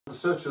the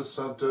Searchers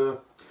had a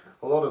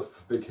lot of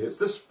big hits.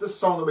 This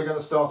song that we're going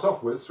to start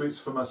off with, Sweets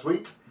for My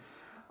Sweet,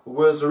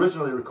 was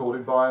originally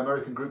recorded by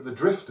American group The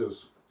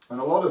Drifters,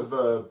 and a lot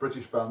of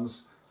British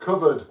bands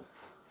covered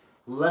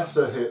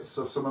lesser hits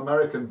of some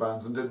American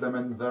bands and did them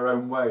in their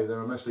own way. They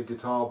were mostly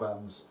guitar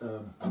bands,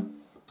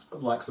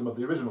 unlike some of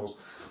the originals.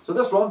 So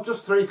this one,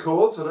 just 3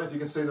 chords. I don't know if you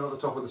can see them at the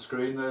top of the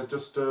screen. They're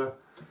just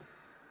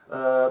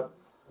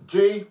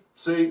G,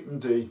 C and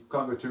D.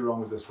 Can't go too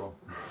wrong with this one.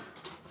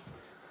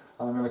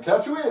 And I'm going to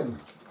count you in.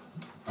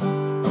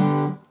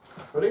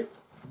 Ready?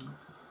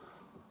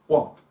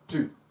 1,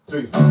 2,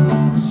 3.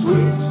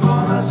 Sweets for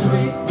my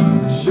sweet,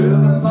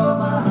 sugar for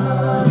my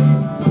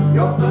honey.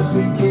 Your first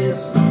sweet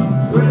kiss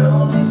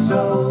thrilled me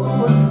so.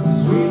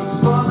 Sweets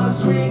for my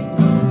sweet,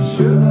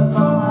 sugar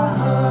for my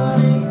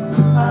honey.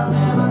 I'll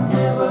never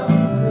ever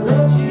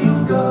let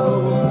you go.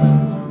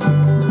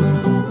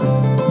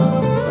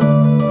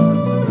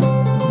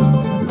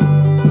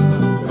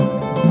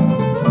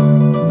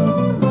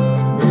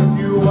 If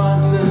you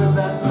wanted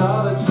that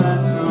star that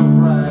shines so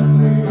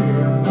brightly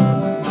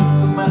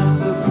to match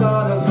the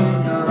stardust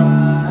in your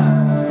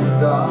eye,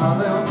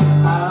 darling,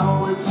 I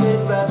would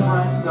chase that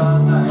bright star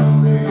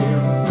nightly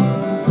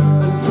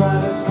and try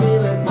to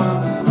steal it from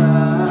the sky.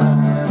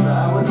 And I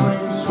would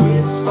bring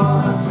sweets for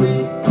my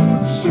sweet,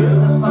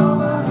 sugar for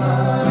my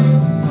honey.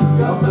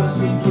 Your first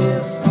sweet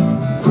kiss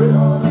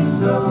thrilled me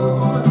so.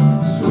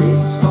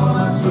 Sweets for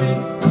my sweet,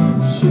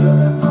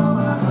 sugar for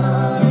my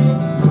honey.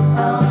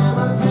 I'll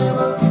never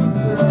ever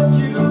let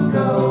you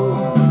go.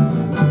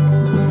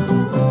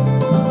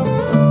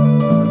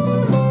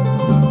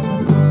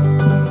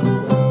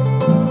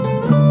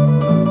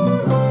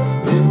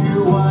 If you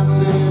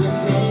wanted a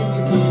cane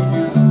to keep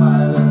you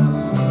smiling,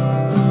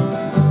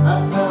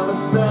 I'd tell the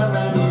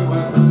Sandman you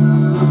were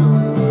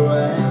blue,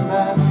 and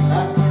I'd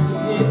ask him to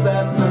keep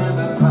that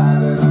Sandman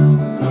piling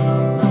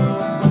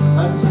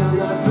until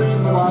your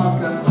dreams will all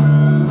come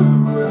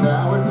true. And I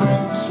would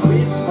bring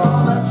sweets for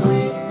my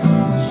sweet,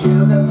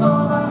 sugar for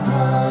my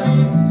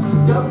honey.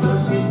 Your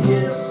first sweet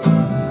kiss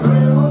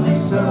thrilled me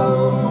so.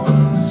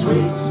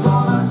 Sweets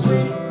for my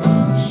sweet,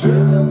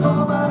 sugar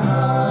for my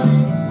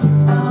honey.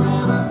 I'll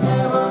never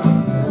ever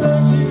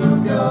let you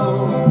go.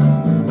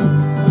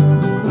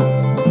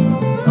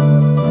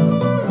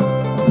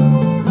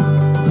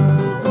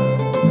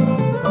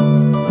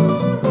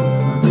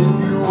 If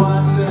you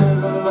wanted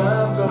a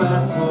love to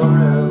last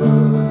forever,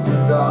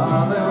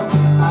 darling,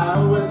 I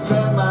would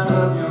send my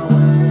love your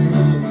way.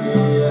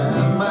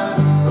 And my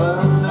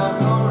love not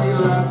only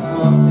lasts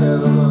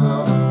forever,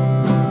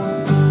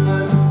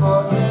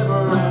 but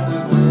forever and a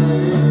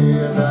day.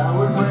 And I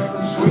would bring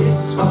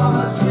sweets for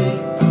my sweet,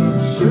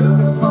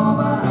 sugar for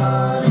my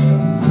honey.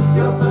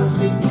 Your first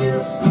sweet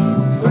kiss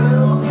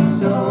thrilled me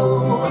so.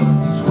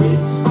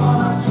 Sweets for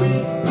my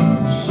sweet,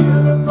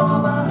 sugar for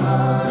my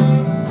honey.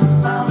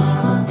 I'll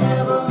never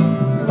ever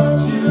let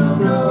you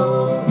go.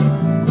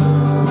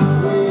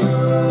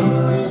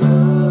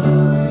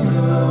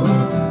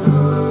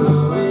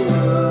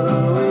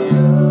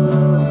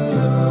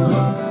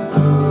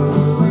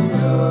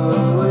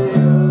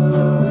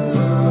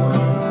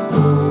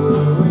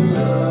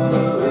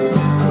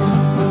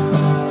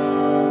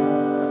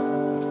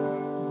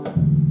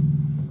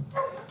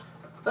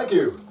 Thank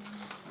you.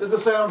 Is the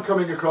sound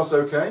coming across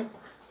okay?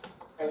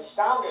 The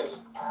sound is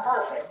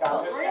perfect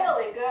on this.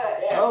 Really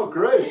good. Yeah, Oh,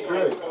 great,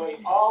 really, great. Really,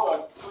 all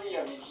of 3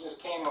 of you just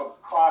came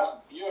across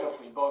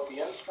beautifully, both the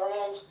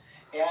instruments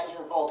and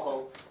your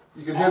vocal.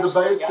 You can hear the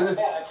bass.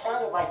 Yeah, it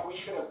sounded like we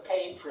should have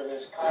paid for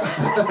this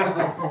concert.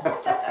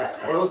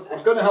 Well, I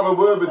was going to have a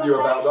word with you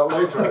about that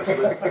later,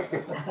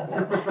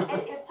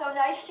 actually. It's so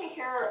nice to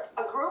hear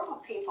a group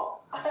of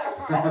people.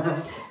 Rather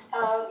than,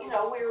 you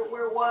know,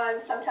 we're one,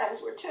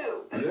 sometimes we're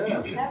 2. Yeah.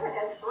 We've never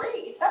had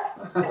 3.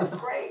 That's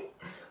great.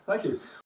 Thank you.